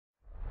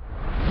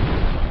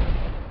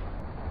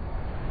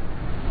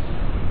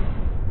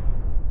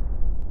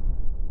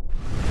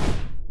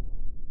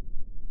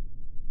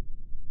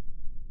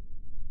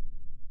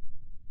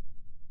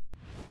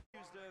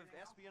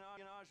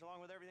camouflage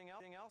along with everything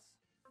else?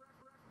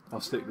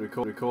 I'll stick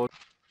record. Lucky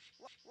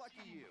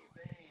you.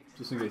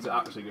 Just in case it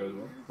actually goes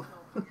well.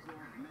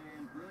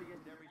 Man,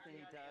 brilliant in everything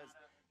he does.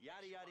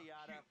 Yada yada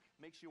yada.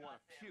 Makes you want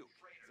to puke.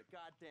 He's a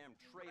goddamn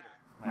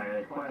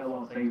traitor. Quite a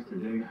lot of things to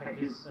do,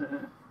 guys.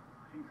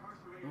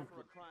 Incarcerated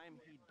for a crime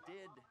he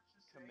did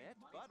commit,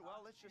 but well,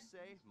 let's just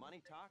say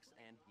money talks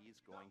and he's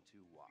going to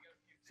walk.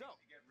 So,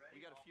 we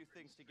got a few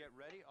things to get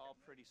ready, all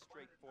pretty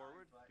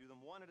straightforward. Do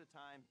them one at a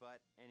time, but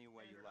any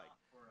way you like.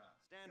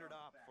 Standard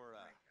op for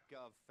a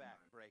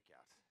gov-fact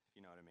breakout, if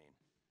you know what I mean.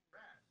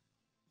 Rad.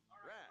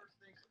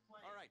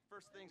 All right,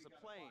 first thing's a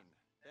plane.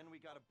 Then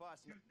we got a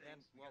bus. Then,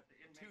 well,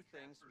 two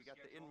things. We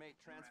got the inmate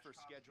transfer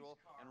schedule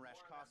and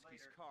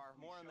Rashkovsky's car.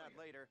 More on that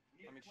later.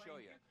 Let me show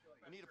you.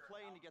 We need a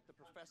plane to get the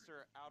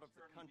professor out of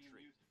the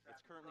country.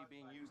 It's currently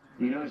being used.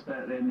 You notice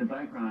that in the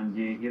background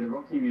you hear the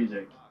Rocky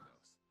music.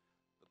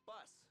 The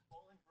bus.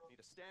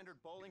 Need a standard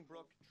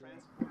Bolingbrook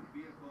transport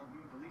vehicle.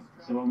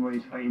 It's the one where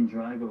he's fighting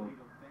Drago.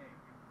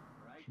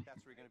 Right?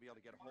 That's where you're going to be able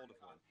to get a hold of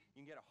one.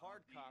 You can get a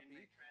hard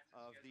copy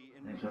of the.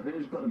 So I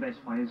think who's got the best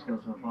fighting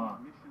skills so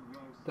far?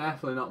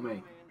 Definitely not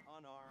me.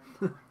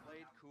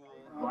 Played cool.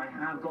 Well, I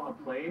have got a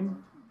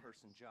plane.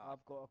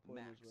 I've got a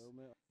plane as well,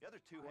 mate. The other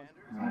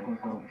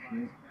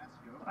two-handers.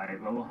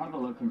 Alright, well, we'll have a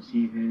look and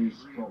see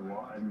who's got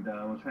what, and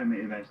we'll try and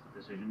make the best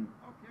decision.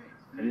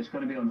 And it's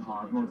going to be on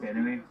hard mode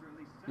anyway.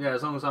 Yeah,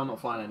 as long as I'm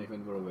not flying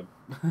anything, we're all good.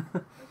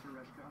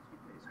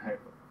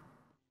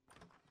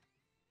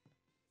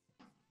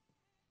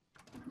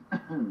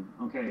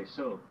 Okay,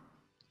 so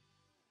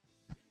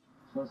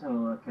let's have a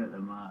look at the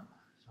map.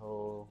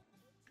 So,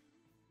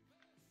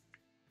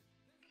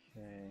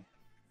 okay,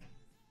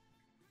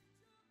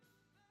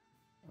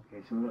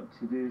 so we've got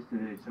to-dos to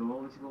do. So we'll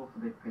always go for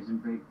the prison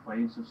break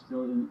plane. So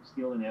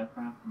steal an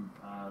aircraft from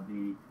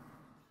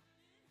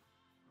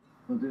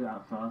we'll do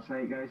that first,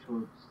 right, guys?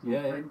 We'll steal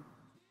yeah. plane.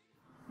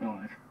 No,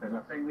 because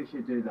I think we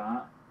should do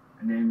that,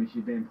 and then we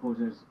should then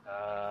pose as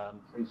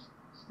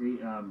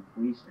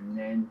police, and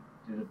then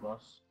do the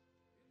bus.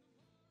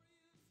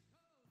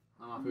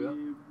 I'm happy with that.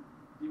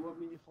 Do you want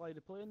me to fly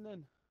the plane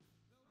then?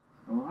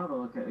 We'll have a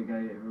look at the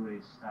guy,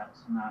 everybody's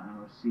stats and that, and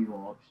we'll see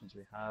what options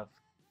we have.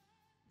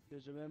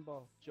 Because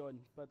remember, John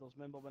Biddles,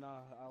 remember when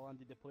I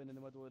landed the plane in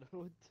the middle of the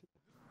road?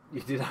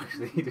 You did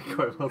actually. You did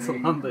quite well to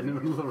land in the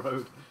middle of the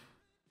road.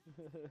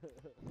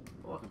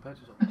 Oh, I can patch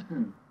yourself.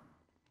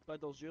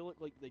 Biddles, you look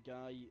like the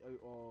guy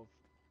out of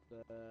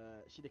the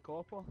see the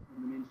copper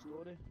in the main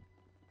story.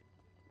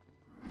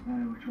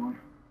 Which one?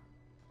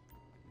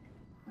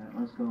 Right,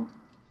 let's go.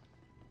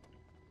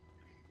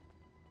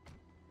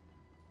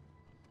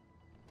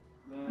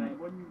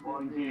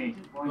 One TV.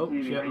 Oh,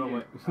 shit, wrong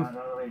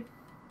way.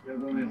 You're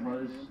going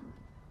with us.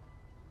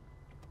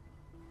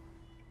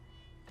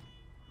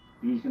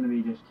 He's going to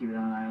be just keeping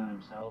an eye on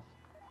himself.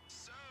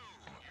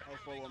 I'll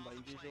follow him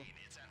behind you, so.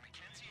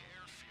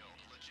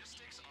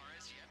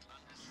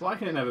 Why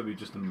can it never be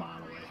just a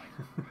mile away?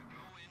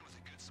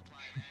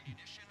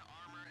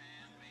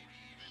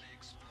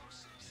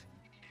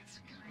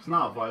 It's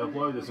not a vital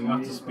blow, there's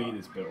enough to speed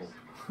this bit up.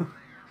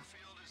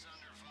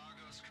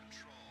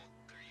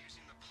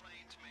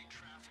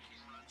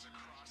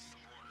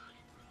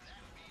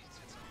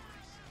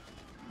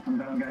 I'm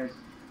down, guys.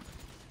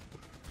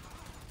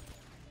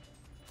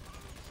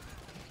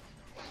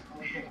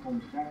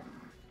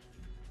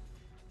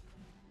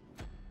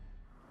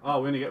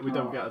 Oh, we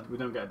don't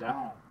get a death.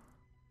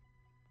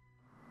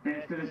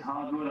 Let's do this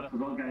hard mode. I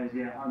forgot, guys.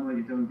 Yeah, hard mode.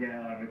 You don't get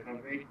a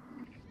recovery.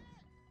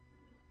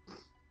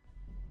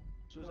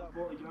 So is that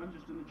 40 grand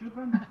just in the tube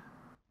then?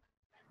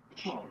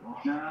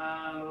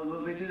 Nah,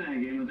 we'll be doing it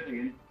again. We'll do it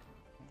again.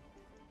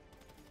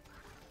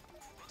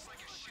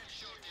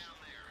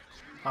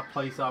 That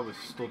place I was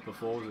stood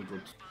before was a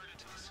good.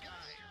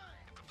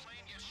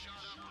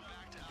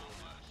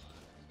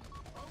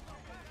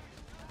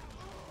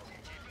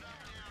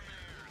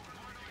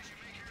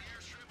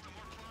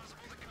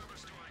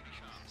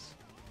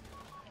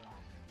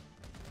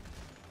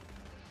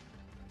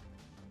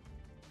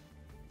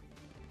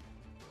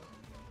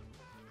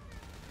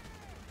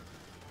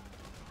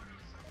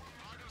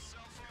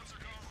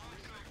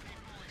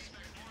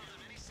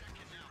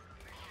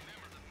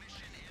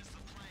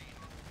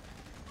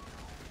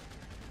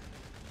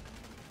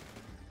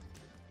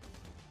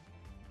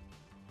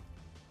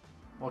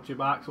 Watch your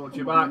backs, watch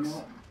your backs.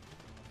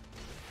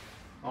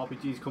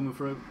 RPG's coming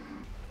through.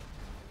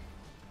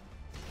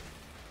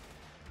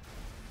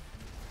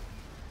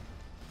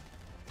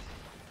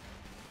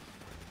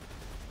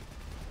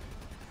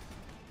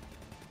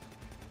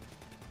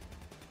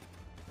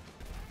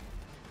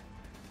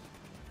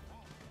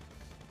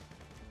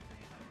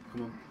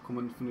 Come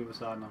on from the other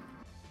side now.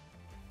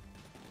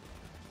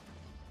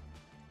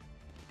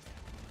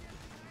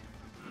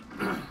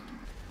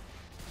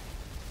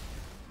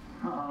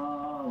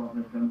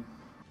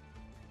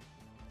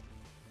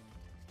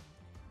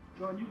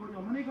 John, you got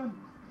your minigun?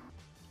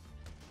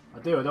 I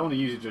do, I don't want to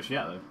use it just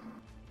yet though.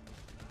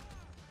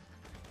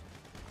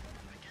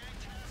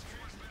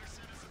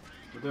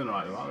 We're doing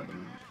alright without it,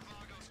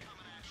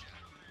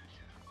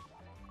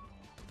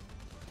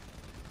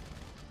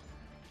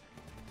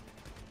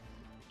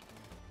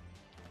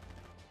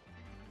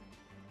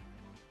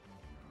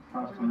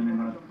 cars coming in,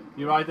 man.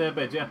 You right there,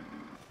 Bid, yeah?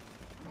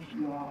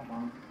 You are,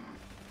 man.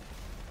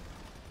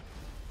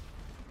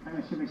 I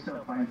think I should be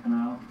still fine for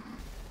now.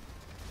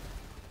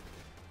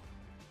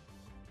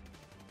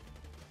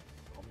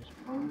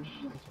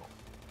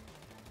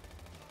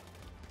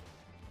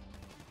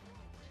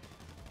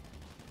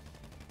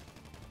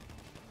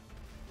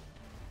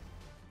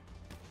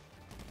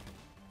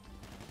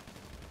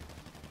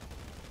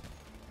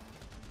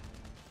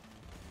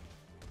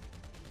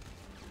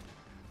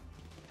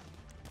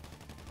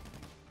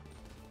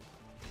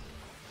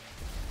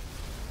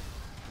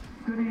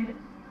 Good.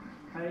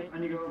 Hey,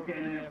 and you go get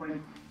in an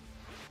airplane.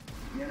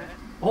 Get it?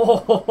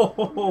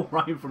 Oh,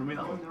 right in front of me,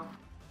 that Oh, one. no.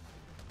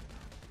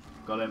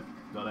 Got him,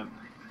 got him.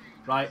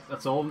 Right,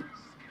 that's all.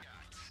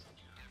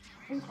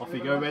 Off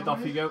you go, Red,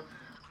 off you go.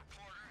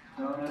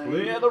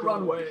 Clear the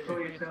runway.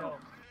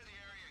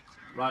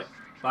 Right,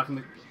 back in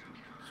the...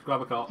 Just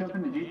grab a car. Jump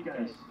in the Jeep,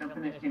 guys. Jump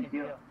in this Jeep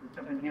here. Just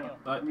jump in here.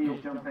 Right, Me, go.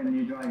 just jump in and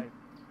you drive.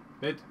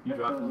 Bid, you Let's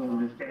drive.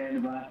 go, just get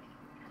in the back.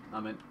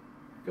 I'm in.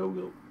 Go,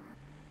 go.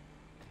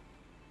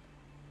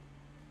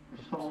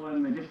 Just follow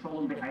him, just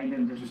follow him behind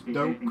him. Just in case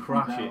Don't anything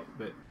crash comes it, out.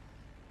 but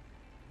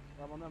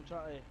I'm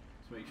trying to...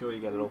 just make sure you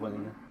get it up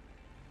in there.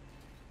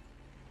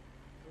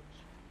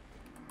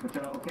 Watch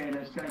out, okay,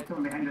 there's guys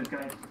coming behind us,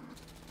 guys.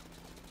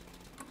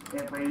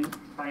 Airplane,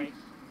 fight.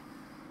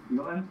 You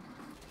got him?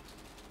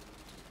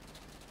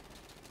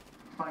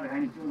 Fight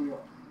behind you.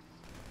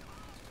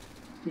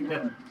 Keep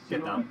going.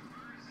 Get down.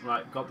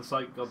 Right, got the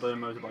sight, got the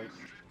motorbike.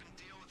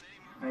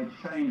 Right,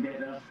 just try and get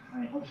there.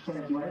 Right, I'll just try to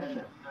get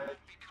there.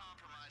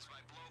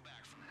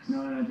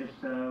 No,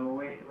 just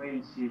wait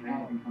and see if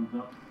anything comes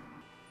up.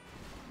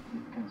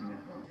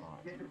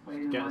 Get the plane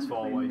and Get as land the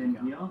far plane away as you in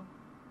can. here.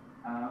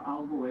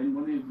 I'll go in.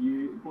 One of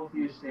you, both of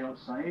you, stay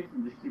outside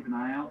and just keep an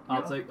eye out.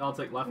 I'll take left. I'll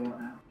take left.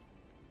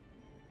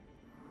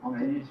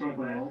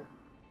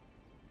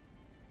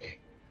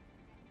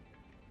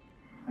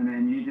 And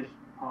then you just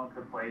park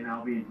the plane.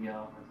 I'll be in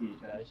here with you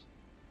guys.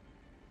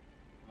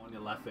 On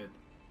your left, Bid.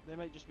 They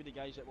might just be the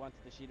guys that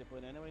wanted to see the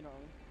plane anyway, not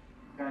me.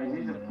 Guys,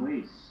 these are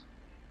police.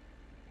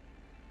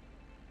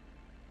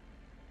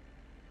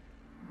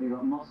 They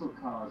got muscle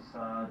cars,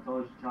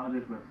 Dodge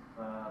Chargers with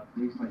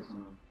police lights on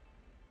them.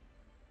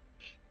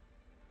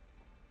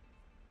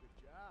 Good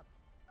job.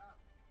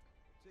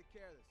 Take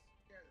care of this.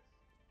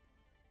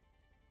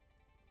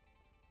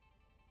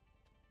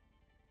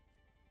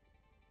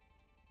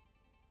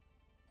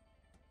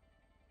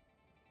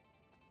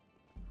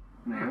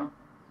 Now.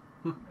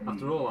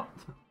 After all that.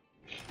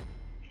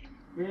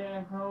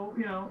 Yeah, well,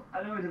 you know,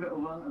 I know it's a bit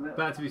over. A bit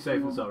Better to be safe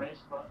than over sorry. the pitch,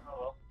 but oh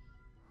well.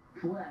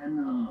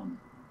 Platinum.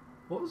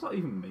 What does that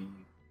even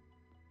mean?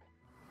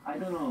 I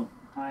don't know.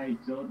 I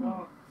don't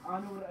know. I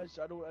know what it is,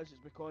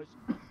 it's because...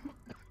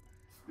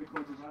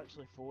 because there's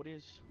actually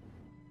 40s.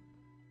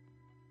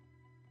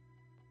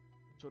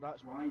 So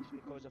that's why, it's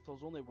because if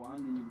there's only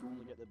one, then you would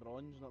only get the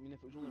bronze, you know what I mean? If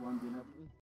it was only one doing everything.